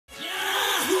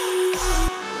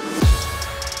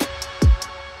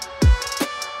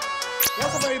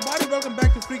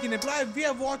freaking apply. We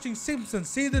are watching Simpsons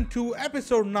season 2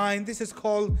 episode 9. This is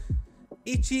called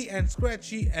Itchy and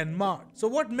Scratchy and Marge. So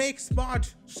what makes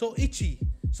Marge so itchy,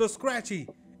 so scratchy?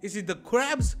 Is it the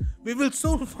crabs? We will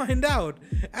soon find out.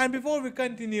 And before we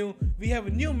continue, we have a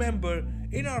new member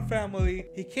in our family.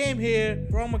 He came here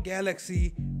from a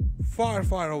galaxy far,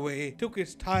 far away. Took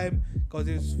his time because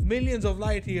he's millions of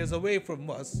light years away from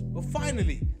us. But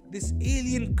finally, this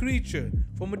alien creature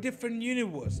from a different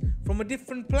universe, from a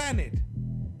different planet,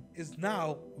 is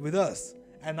now with us.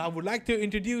 And I would like to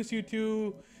introduce you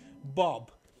to Bob.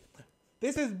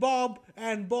 This is Bob,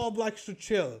 and Bob likes to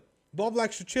chill. Bob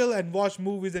likes to chill and watch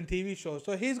movies and TV shows.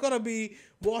 So he's gonna be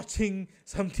watching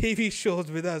some TV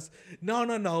shows with us.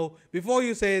 No. Before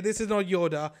you say this is not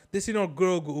Yoda, this is not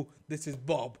Grogu, this is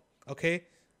Bob. Okay?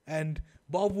 And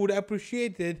Bob would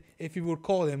appreciate it if you would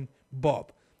call him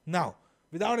Bob. Now,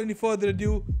 without any further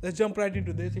ado, let's jump right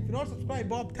into this. If you're not subscribed,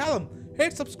 Bob, tell him,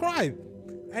 hit subscribe.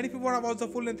 And if you want to watch the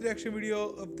full length reaction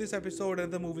video of this episode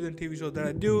and the movies and TV shows that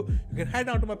I do, you can head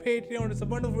down to my Patreon. It's a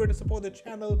wonderful way to support the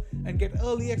channel and get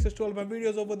early access to all my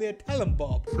videos over there. Tell him,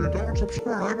 Bob. If you don't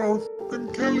subscribe, I'll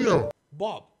fucking kill you.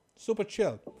 Bob, super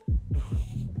chill.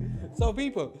 So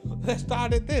people, let's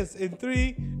start at this in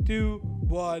 3, 2,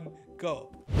 1,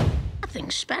 go.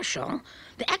 Nothing special.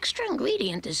 The extra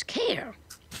ingredient is care.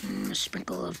 A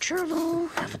sprinkle of chervil,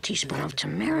 half a teaspoon of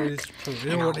turmeric.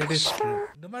 You know what, it is true.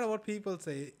 No matter what people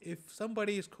say, if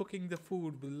somebody is cooking the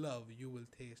food with love, you will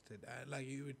taste it. Like,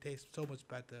 you would taste so much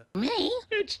better. Me?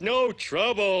 It's no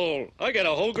trouble. I got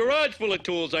a whole garage full of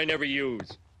tools I never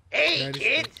use. Hey,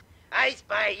 kids! I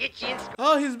spy Itchy and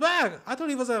Oh, he's back! I thought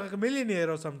he was like a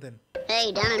millionaire or something.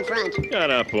 Hey, down in front.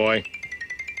 Shut up, boy.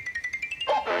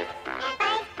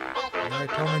 Like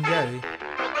Tom and Jerry.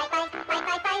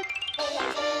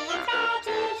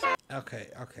 Okay.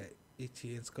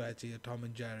 Itchy and Scratchy or Tom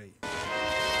and Jerry.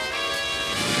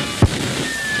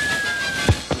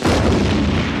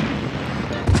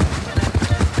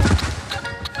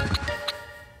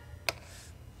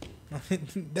 I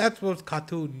mean, that's what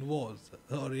cartoon was,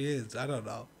 or is, I don't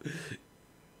know.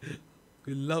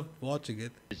 We loved watching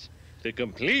it. The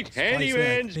Complete Spice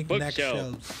Handyman's Rack, knick-knack Bookshelf.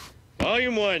 shelves.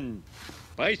 Volume 1.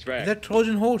 Spice Rack. Is that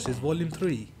Trojan Horses, Volume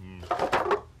 3?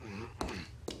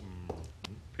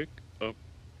 Pick up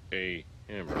a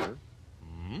hammer.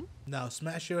 Now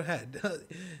smash your head.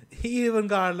 He even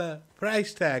got a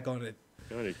price tag on it.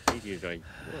 Got it. Tedious. I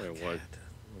was.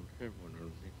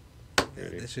 Yeah,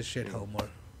 this is shit, Homer.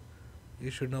 You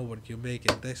should know what you're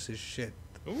making. This is shit.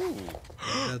 Ooh.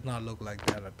 It does not look like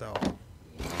that at all.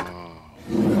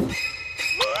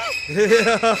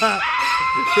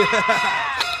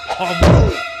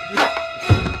 Homer.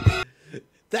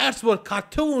 That's what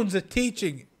cartoons are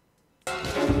teaching.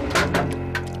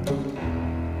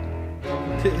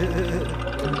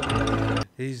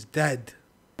 He's dead.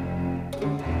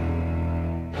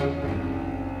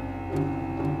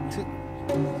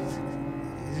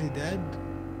 Is he dead?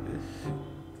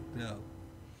 No.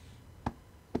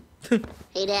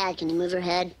 Hey, Dad, can you move your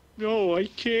head? No, I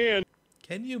can't.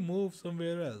 Can you move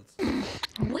somewhere else?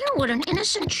 Where would an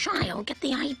innocent child get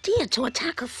the idea to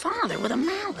attack her father with a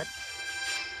mallet?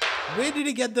 Where did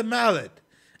he get the mallet?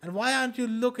 And why aren't you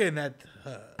looking at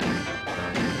her?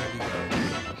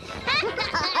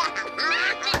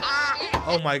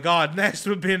 Oh my god, next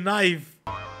would be a knife.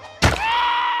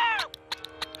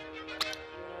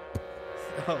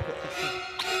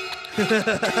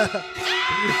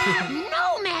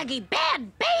 No, Maggie,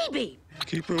 bad baby!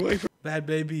 Keep her away from Bad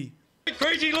baby.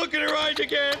 crazy look in her eyes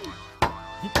again.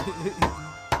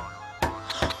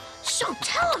 So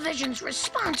television's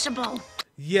responsible.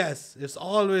 Yes, it's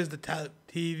always the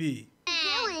TV.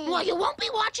 Well, you won't be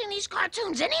watching these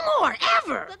cartoons anymore,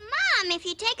 ever. But Mom, if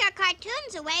you take our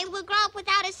cartoons away, we'll grow up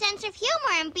without a sense of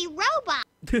humor and be robots.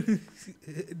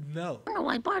 No. I wonder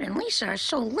why Bart and Lisa are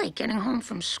so late getting home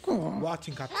from school.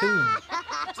 Watching cartoons.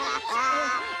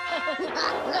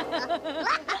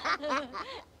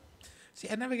 See,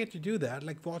 I never get to do that.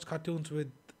 Like, watch cartoons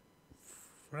with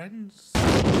friends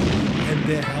and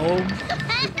their home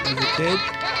as a kid.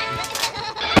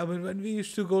 I mean, when we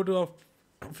used to go to a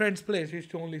friend's place, we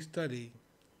used to only study,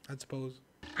 I suppose.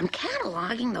 I'm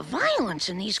cataloging the violence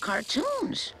in these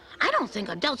cartoons. I don't think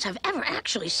adults have ever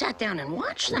actually sat down and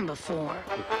watched them before.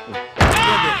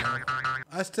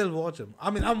 I still watch them.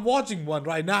 I mean, I'm watching one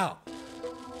right now.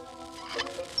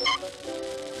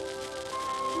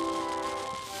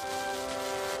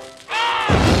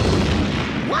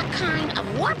 What kind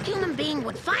of warped human being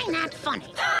would find that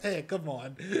funny? Hey, come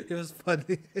on. It was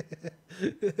funny.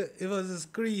 It was a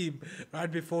scream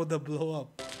right before the blow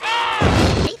up.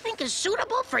 They think think is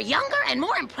suitable for younger and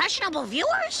more impressionable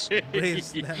viewers? Brain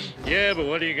snap. Yeah, but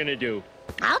what are you gonna do?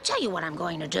 I'll tell you what I'm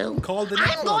going to do. Call the I'm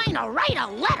network. going to write a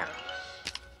letter.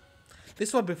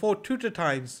 This was before Twitter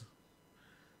times.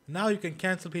 Now you can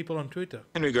cancel people on Twitter.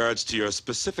 In regards to your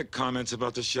specific comments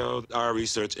about the show, our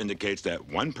research indicates that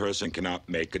one person cannot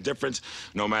make a difference,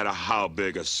 no matter how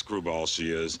big a screwball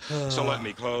she is. So let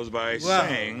me close by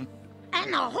saying...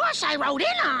 And the horse I rode in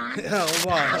on. Oh,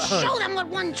 wow. I'll show them what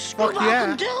one screwball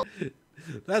yeah. can do.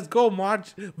 Let's go,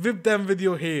 Marge. Whip them with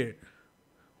your hair.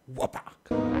 Whapak.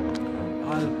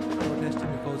 I'll protest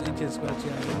him because Itchy and Scratchy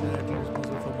are indirectly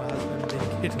responsible for my husband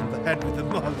being hit on the head with a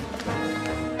mullet.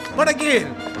 But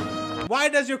again, why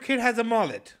does your kid has a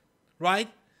mullet? Right?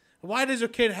 Why does your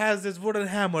kid has this wooden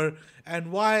hammer? And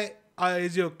why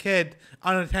is your kid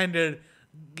unattended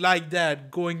like that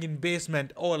going in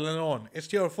basement all alone?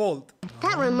 It's your fault.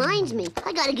 That reminds me.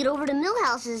 I gotta get over to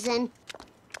Millhouse's and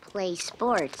play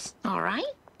sports. All right.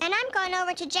 And I'm going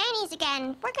over to Janie's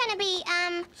again. We're gonna be,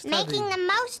 making the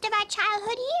most of our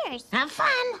childhood years. Have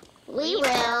fun. We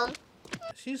will.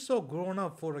 She's so grown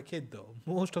up for a kid though.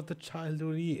 Most of the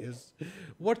childhood years.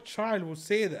 What child would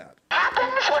say that?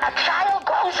 Happens when a child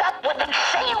grows up with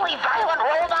insanely violent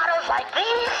role models like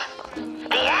these?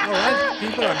 The Alright,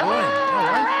 people are going.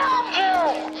 Alright. around you.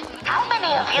 How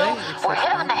many of you Okay, were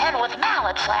hit on the head with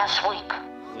mallets last week?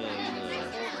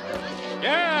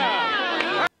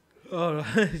 Yeah!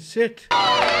 Alright, shit.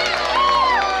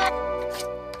 I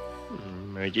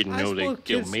didn't know they suppose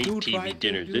still kids made do TV try to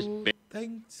dinners this do big.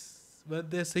 things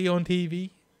what they see on TV.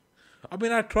 I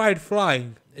mean, I tried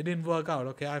flying. It didn't work out.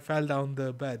 Okay, I fell down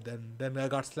the bed and then I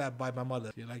got slapped by my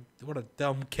mother. You're like, what a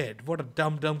dumb kid. What a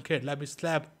dumb kid. Let me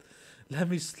slap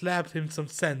him some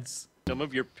sense. Some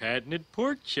of your patented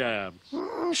pork chops.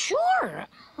 Sure.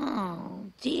 Oh,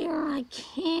 dear, I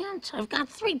can't. I've got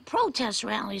 3 protest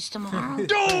rallies tomorrow.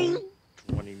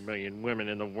 20 million women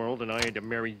in the world, and I had to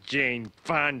marry Jane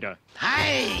Fonda.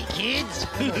 Hey, kids.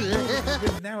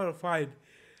 We'll never find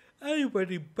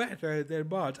anybody better than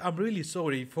Marge. I'm really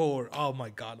sorry for. Oh my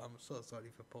god, I'm so sorry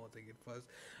for pausing it first.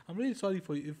 I'm really sorry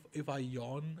for if I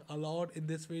yawn a lot in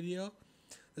this video.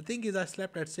 The thing is, I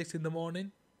slept at 6 in the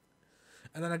morning,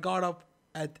 and then I got up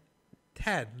at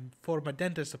 10 for my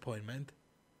dentist appointment,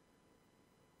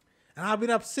 and I've been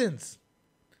up since.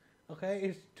 Okay,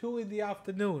 it's 2 in the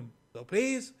afternoon. So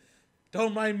please,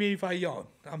 don't mind me if I yawn.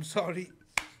 I'm sorry.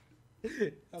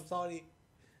 I'm sorry.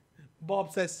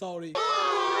 Bob says sorry.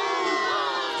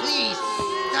 Please,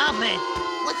 stop it.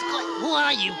 What's going... Who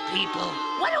are you people?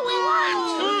 What do we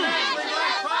want?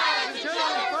 When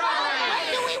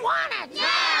do we want it?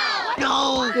 Now.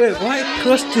 No. Wait, why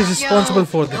Krusty is responsible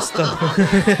for this stuff?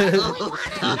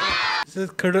 This is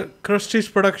Krusty's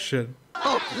production.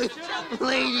 Oh,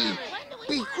 lady.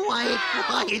 Be quiet.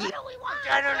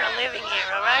 I don't know living here,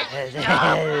 all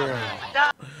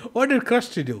right? What did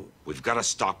Krusty do? We've got to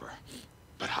stop her.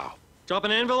 But how? Drop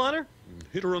an anvil on her?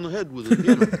 Hit her on the head with a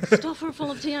piano. Stuff her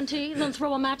full of TNT, then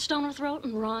throw a match down her throat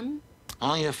and run.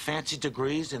 Only a fancy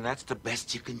degrees, and that's the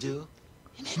best you can do?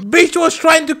 Bitch was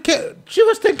trying to kill. She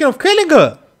was thinking of killing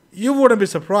her. You wouldn't be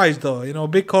surprised though. You know,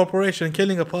 big corporation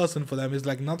killing a person for them is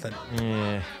like nothing.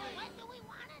 Yeah.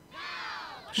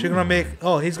 She's gonna make.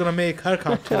 Oh, he's gonna make her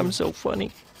cartoon. I'm so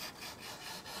funny.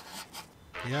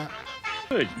 Yeah.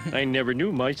 Good. I never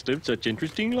knew mice lived such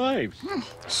interesting lives.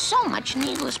 So much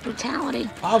needless brutality.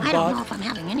 I've I got don't know if I'm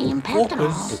having any impact at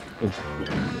all. Focus.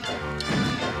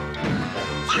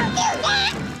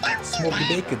 Smoky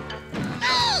bacon.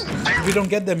 We don't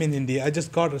get them in India. I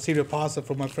just got a cereal parcel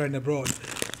from my friend abroad.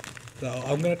 So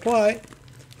I'm gonna try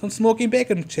some smoky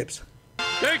bacon chips.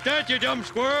 Take that, you dumb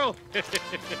squirrel!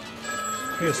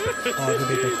 Here's all the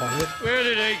bacon call it. Where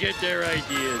did they get their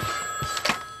ideas?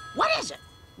 What is it?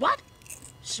 What?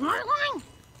 Smartline?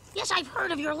 Yes, I've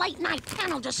heard of your late night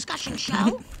panel discussion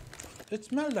show. It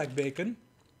smells like bacon.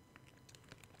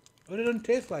 But it doesn't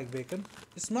taste like bacon.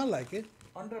 It smells like it.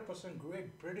 100%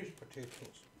 great British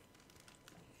potatoes.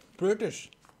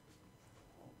 British.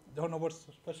 Don't know what's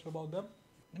so special about them.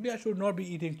 Maybe I should not be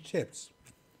eating chips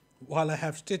while I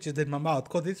have stitches in my mouth,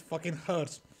 because this fucking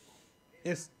hurts.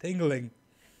 It's tingling.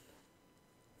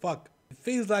 Fuck. It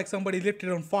feels like somebody lit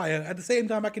it on fire. At the same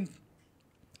time, I can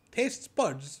taste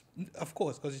spuds, of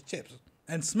course, because it's chips,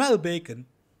 and smell bacon,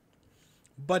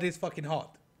 but it's fucking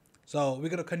hot. So we're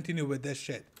gonna continue with this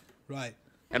shit, right?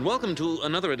 And welcome to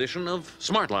another edition of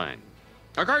Smartline.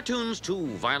 Are cartoons too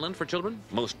violent for children?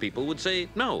 Most people would say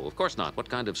no, of course not. What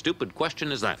kind of stupid question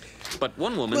is that? But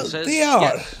one woman says they are.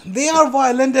 yes. They are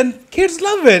violent and kids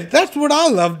love it. That's what I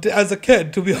loved as a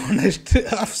kid, to be honest.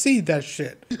 I've seen that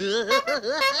shit.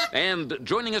 And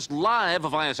joining us live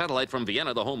via satellite from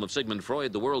Vienna, the home of Sigmund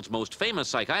Freud, the world's most famous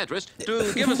psychiatrist,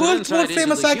 to give us an insight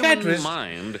into the human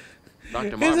mind.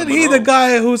 Dr. Isn't he the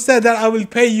guy who said that I will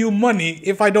pay you money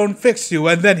if I don't fix you,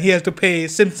 and then he has to pay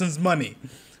Simpsons money?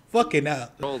 Fucking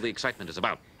hell. All the excitement is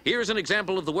about. Here's an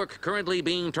example of the work currently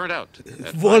being turned out.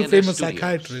 World famous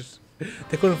psychiatrist.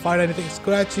 They couldn't find anything.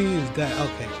 Scratchy is dead.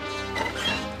 Okay.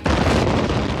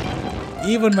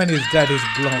 Even when he's dead, he's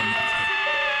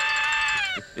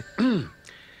blown.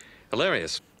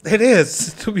 Hilarious. It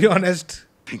is, to be honest.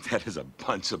 I think that is a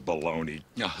bunch of baloney.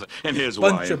 And here's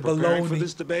why. In preparing for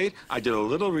this debate, I did a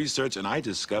little research and I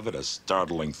discovered a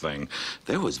startling thing.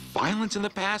 There was violence in the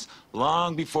past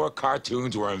long before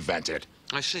cartoons were invented.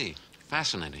 I see.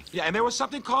 Fascinating. Yeah, and there was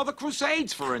something called the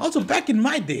Crusades, for instance. Also, back in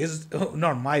my days,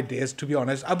 not my days to be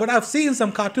honest, but I've seen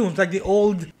some cartoons, like the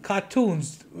old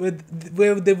cartoons where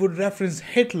they would reference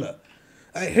Hitler.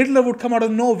 Hitler would come out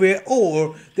of nowhere,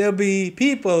 or there'll be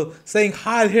people saying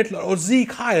Heil Hitler or Sieg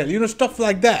Heil, you know, stuff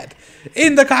like that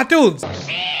in the cartoons.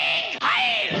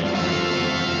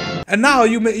 And now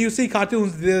you see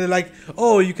cartoons, they're like,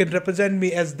 oh, you can represent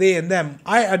me as they and them.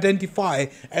 I identify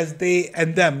as they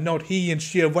and them, not he and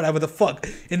she or whatever the fuck.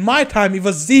 In my time, it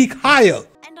was Sieg Heil.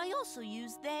 And I also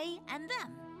use they and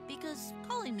them, because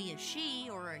calling me a she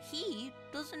or a he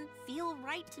doesn't feel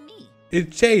right to me.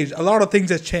 It changed. A lot of things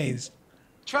have changed.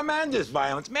 Tremendous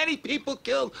violence. Many people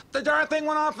killed. The darn thing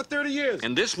went on for 30 years.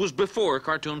 And this was before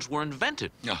cartoons were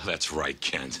invented. Oh, that's right,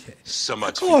 Kent. So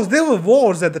much. Of course, there were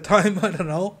wars at the time. I don't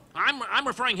know. I'm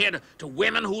referring here to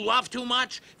women who love too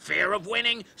much, fear of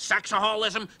winning,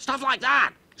 sexaholism, stuff like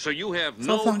that. So you have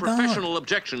no professional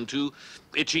objection to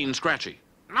Itchy and Scratchy?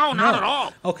 No, not at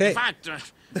all. Okay. In fact,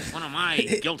 one of my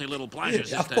guilty little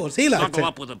pleasures is course, he likes snuggle it.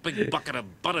 up with a big bucket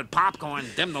of buttered popcorn,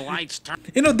 dim the lights, turn...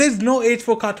 You know, there's no age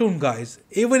for cartoon, guys.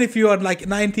 Even if you are like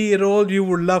 90-year-old, you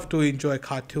would love to enjoy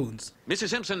cartoons. Mrs.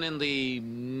 Simpson, in the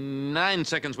 9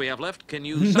 seconds we have left, can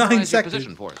you summarize your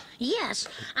position for us? Yes,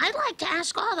 I'd like to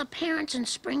ask all the parents in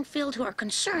Springfield who are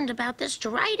concerned about this to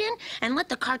write in and let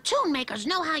the cartoon makers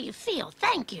know how you feel.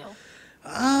 Thank you.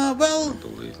 Well,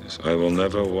 I will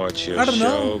never watch your I don't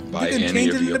show know. by You can any change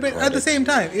of it a your little bit. At the products. same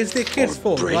time, it's the kid's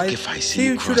fault, break right? if I see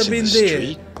you She should have crossing been the there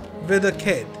street. with the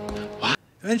kid.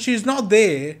 When she's not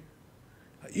there,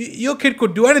 your kid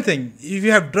could do anything. If you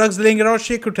have drugs laying around,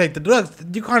 she could take the drugs.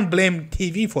 You can't blame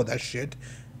TV for that shit.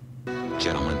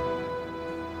 Gentlemen,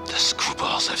 the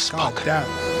screwballs have God spoken. damn.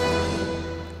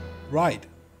 Right.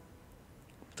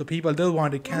 The people do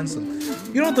want to cancel.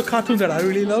 You know the cartoon that I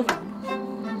really love?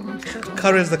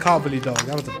 Courage the Cowardly Dog.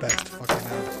 That was the best fucking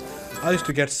ever. I used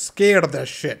to get scared of that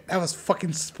shit. That was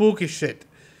fucking spooky shit.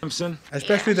 Simpson?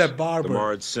 Especially that barber. The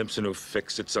Marge Simpson who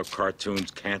fixed it so cartoons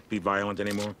can't be violent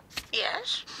anymore?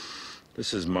 Yes?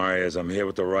 This is Myers. I'm here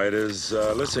with the writers.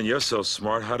 Listen, you're so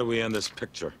smart. How do we end this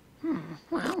picture?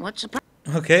 Well, what's the problem?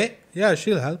 Okay. Yeah,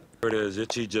 she'll help. Here it is.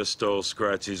 Itchy just stole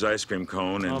Scratchy's ice cream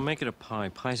cone and... I'll make it a pie.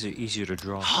 Pies are easier to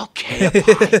draw. Okay, a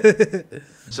pie.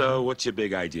 So, what's your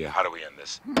big idea? How do we end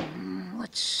this?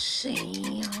 Let's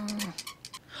see.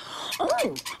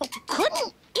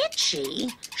 Couldn't Itchy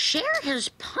share his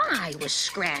pie with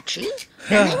Scratchy?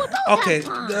 And they would both Okay, have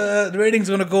pie. the rating's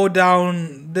gonna go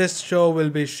down. This show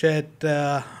will be shit.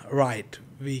 Right.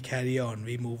 We carry on.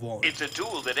 We move on. It's a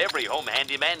tool that every home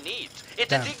handyman needs.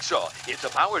 It's Damn. a jigsaw. It's a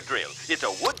power drill. It's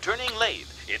a wood-turning lathe.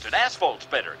 It's an asphalt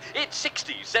spreader. It's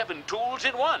 67 tools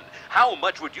in one. How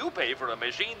much would you pay for a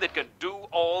machine that can do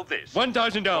all this?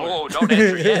 $1,000. Oh, don't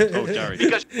answer yet. Oh, sorry.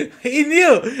 Because He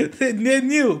knew. They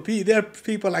knew. There are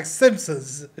people like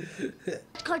Simpsons.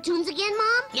 Cartoons again,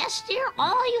 Mom? Yes, dear,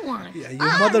 all you want. Yeah,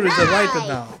 your mother is a writer right.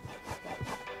 now.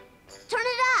 Turn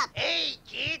it up. Hey,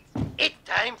 kids, it's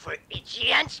time for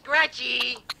Itchy and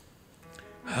Scratchy.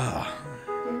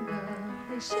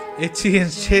 Itchy and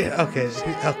shit. Okay.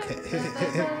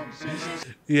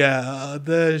 Yeah,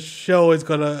 the show is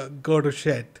gonna go to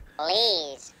shit.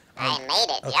 Please, I made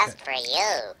it just for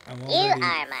you. You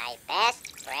are my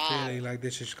best friend. Feeling like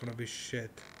this is gonna be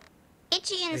shit.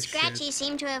 Itchy and It's Scratchy shit.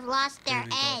 seem to have lost their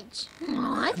edge.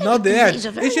 Oh, I think Not the it edge. conveys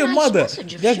a very It's your nice mother.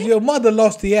 message of Yes, shit. your mother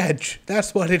lost the edge.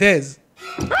 That's what it is.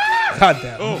 God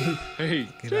damn. Oh, hey,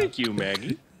 thank you,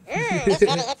 Maggie. This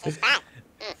really hits the spot.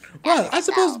 Well, I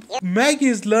suppose Maggie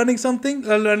is learning something,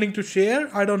 learning to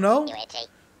share. I don't know.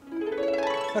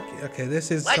 Okay, this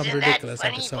is some Wasn't ridiculous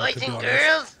that funny, episode, boys to be and honest.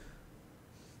 girls?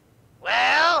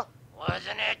 Well,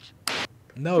 wasn't it?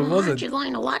 No, it wasn't. Aren't you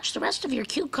going to watch the rest of your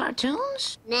cute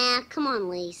cartoons? Nah, come on,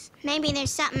 Lise. Maybe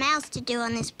there's something else to do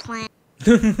on this planet.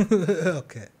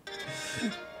 Okay.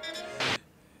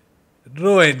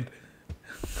 Ruined.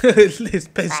 He's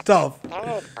pissed off.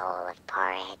 Third bowl of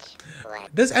porridge.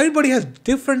 Does everybody has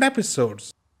different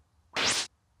episodes?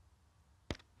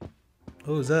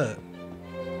 Who's that?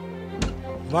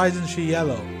 Why isn't she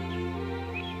yellow?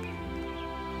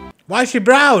 Why is she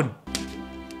brown?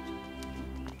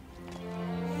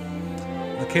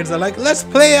 The kids are like, let's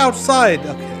play outside.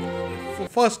 Okay. For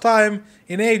first time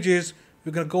in ages,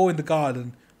 we're gonna go in the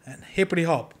garden and hippity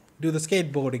hop. Do the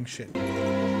skateboarding shit.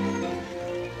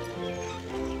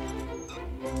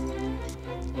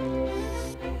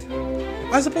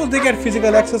 I suppose they get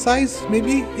physical exercise,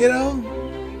 maybe, you know.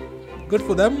 Good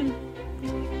for them.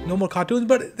 No more cartoons,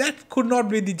 but that could not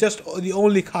be the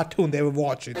only cartoon they were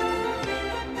watching.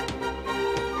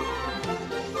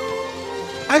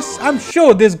 I'm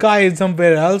sure this guy is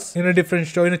somewhere else, in a different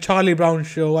show, in a Charlie Brown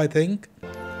show, I think.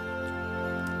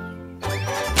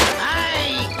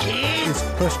 Hi, kids. It's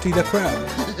Krusty the Krab.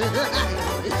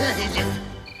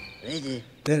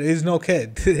 There is no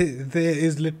kid. There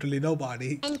is literally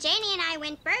nobody. And Janie and I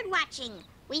went bird watching.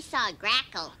 We saw a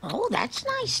grackle. Oh, that's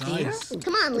nice, dear.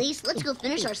 Come on, Lise. Let's go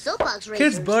finish our soapbox race.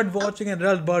 Kids bird watching and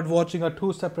adult bird watching are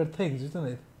two separate things, isn't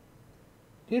it?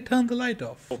 You turn the light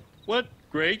off. What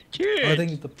great kids! I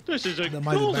think This is a the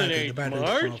golden age, battery is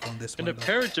Marge. off on this And one, the though.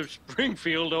 parents of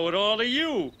Springfield owe it all to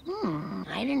you.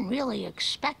 I didn't really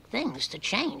expect things to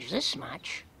change this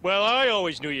much. Well, I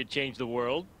always knew you'd change the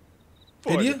world.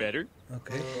 For Did the you? better.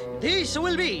 Okay. This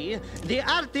will be the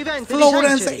art event.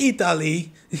 Florence,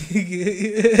 Italy.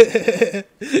 It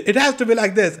has to be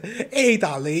like this.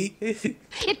 Italy.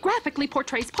 It graphically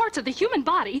portrays parts of the human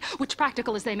body, which,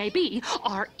 practical as they may be,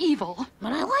 are evil.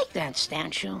 But I like that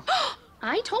statue.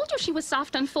 I told you she was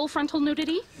soft on full frontal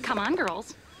nudity. Come on,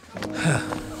 girls.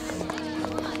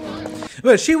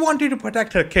 Well, she wanted to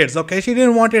protect her kids, okay? She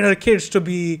didn't want her kids to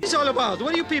be It's all about.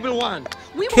 What do you people want?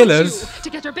 We killers. want you to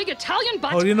get your big Italian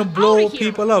butt Or, you know, blow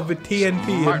people up with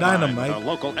TNT and dynamite. The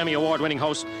local Emmy Award-winning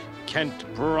host, Kent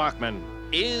Brockman.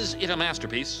 Is it a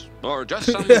masterpiece, or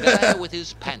just some guy with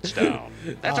his pants down?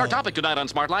 That's our topic tonight on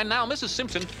Smartline. Now, Mrs.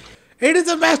 Simpson. It is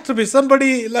a masterpiece.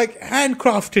 Somebody, like,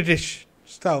 handcrafted-ish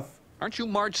stuff. Aren't you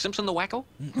Marge Simpson the wacko?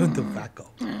 The wacko.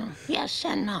 Yes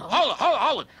and no.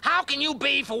 Hold it. How can you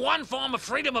be for one form of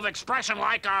freedom of expression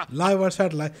like, Live or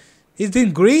satellite. He's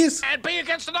in Greece? and be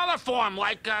against another form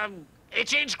like,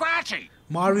 Itchy and Scratchy?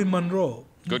 Marvin Monroe.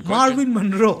 Good question. Marvin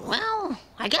Monroe. Well,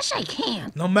 I guess I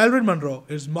can't. No, Melvin Monroe.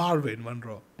 It's Marvin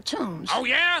Monroe. Tunes. Oh,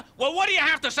 yeah? Well, what do you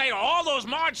have to say to all those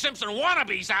Marge Simpson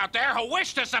wannabes out there who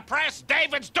wish to suppress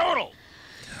David's doodle?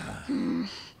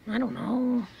 I don't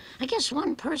know. I guess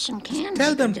one person can.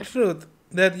 Tell make a them the truth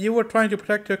that you were trying to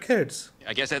protect your kids.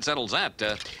 I guess that settles that.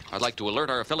 I'd like to alert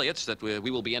our affiliates that we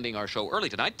will be ending our show early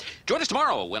tonight. Join us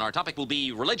tomorrow when our topic will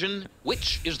be religion,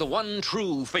 which is the one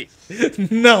true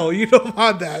faith. No, you don't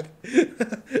want that.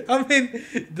 I mean,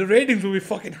 the ratings will be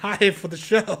fucking high for the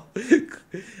show.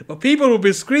 But people will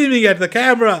be screaming at the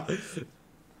camera.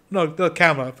 No, the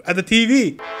camera. At the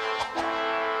TV.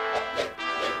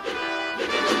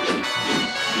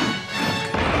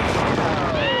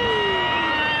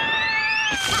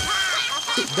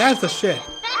 That's the shit.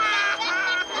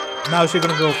 Now she's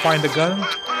gonna go find a gun.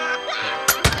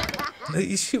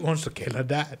 She wants to kill her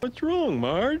dad. What's wrong,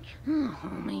 Marge?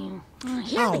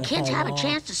 Here the kids have a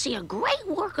chance to see a great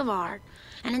work of art.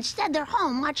 And instead they're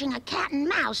home watching a cat and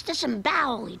mouse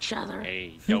disembowel each other.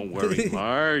 Hey, don't worry,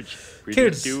 Marge. Pretty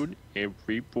Kids. soon,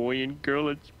 every boy and girl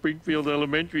at Springfield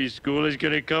Elementary School is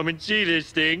gonna come and see this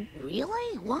thing.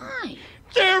 Really? Why?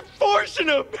 They're forcing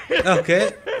them.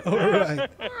 Okay, alright.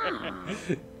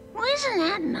 Well, isn't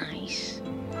that nice?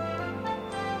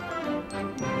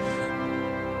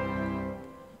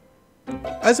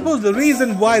 I suppose the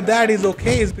reason why that is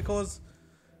okay is because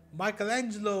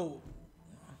Michelangelo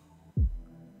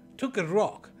took a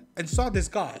rock and saw this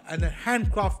guy and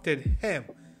handcrafted him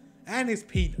and his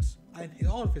penis and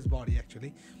all of his body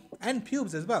actually and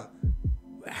pubes as well.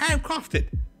 Handcrafted.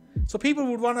 So people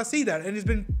would want to see that, and it's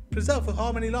been preserved for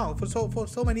how many long? For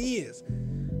so many years.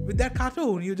 With that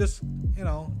cartoon, you just, you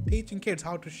know, teaching kids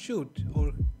how to shoot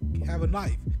or have a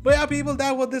knife. But yeah, people,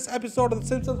 that was this episode of The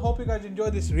Simpsons. Hope you guys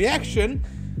enjoyed this reaction,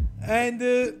 and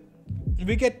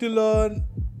we get to learn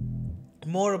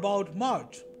more about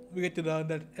Marge. We get to learn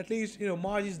that at least, you know,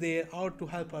 Marge is there out to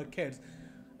help her kids,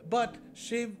 but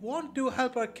she want to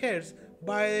help her kids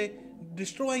by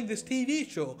destroying this TV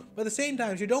show. But at the same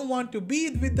time, she don't want to be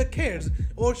with the kids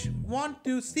or she want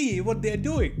to see what they're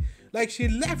doing. Like, she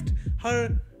left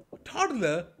her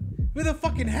toddler with a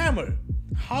fucking hammer.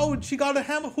 How she got a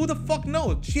hammer? Who the fuck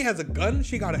knows? She has a gun,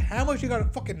 she got a hammer, she got a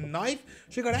fucking knife,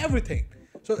 she got everything.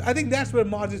 So I think that's where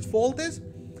Marge's fault is.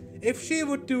 If she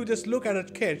would to just look at a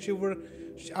kid,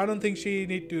 I don't think she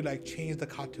need to like change the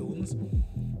cartoons.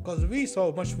 Because we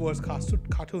saw much worse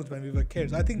cartoons when we were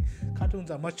kids. I think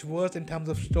cartoons are much worse in terms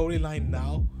of storyline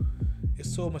now.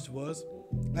 It's so much worse.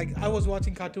 Like, I was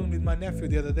watching cartoon with my nephew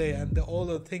the other day, and the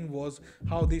whole thing was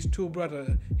how these two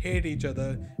brothers hate each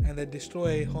other and they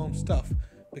destroy home stuff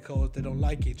because they don't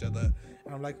like each other.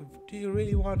 And I'm like, do you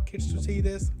really want kids to see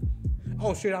this?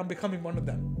 Oh shit, I'm becoming one of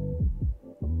them.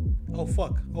 Oh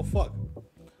fuck, oh fuck.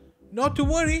 Not to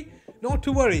worry, not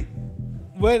to worry.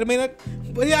 Wait a minute.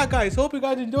 But yeah, guys, hope you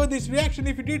guys enjoyed this reaction.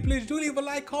 If you did, please do leave a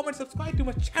like, comment, subscribe to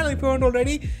my channel if you haven't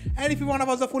already. And if you want to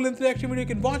watch a full interaction video, you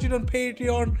can watch it on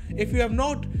Patreon. If you have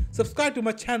not subscribed to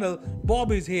my channel,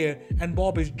 Bob is here and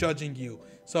Bob is judging you.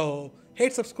 So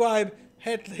hit subscribe,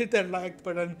 hit that like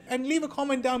button, and leave a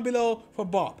comment down below for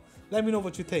Bob. Let me know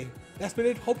what you think. That's been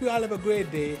it. Hope you all have a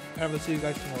great day, and I will see you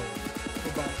guys tomorrow.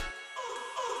 Goodbye.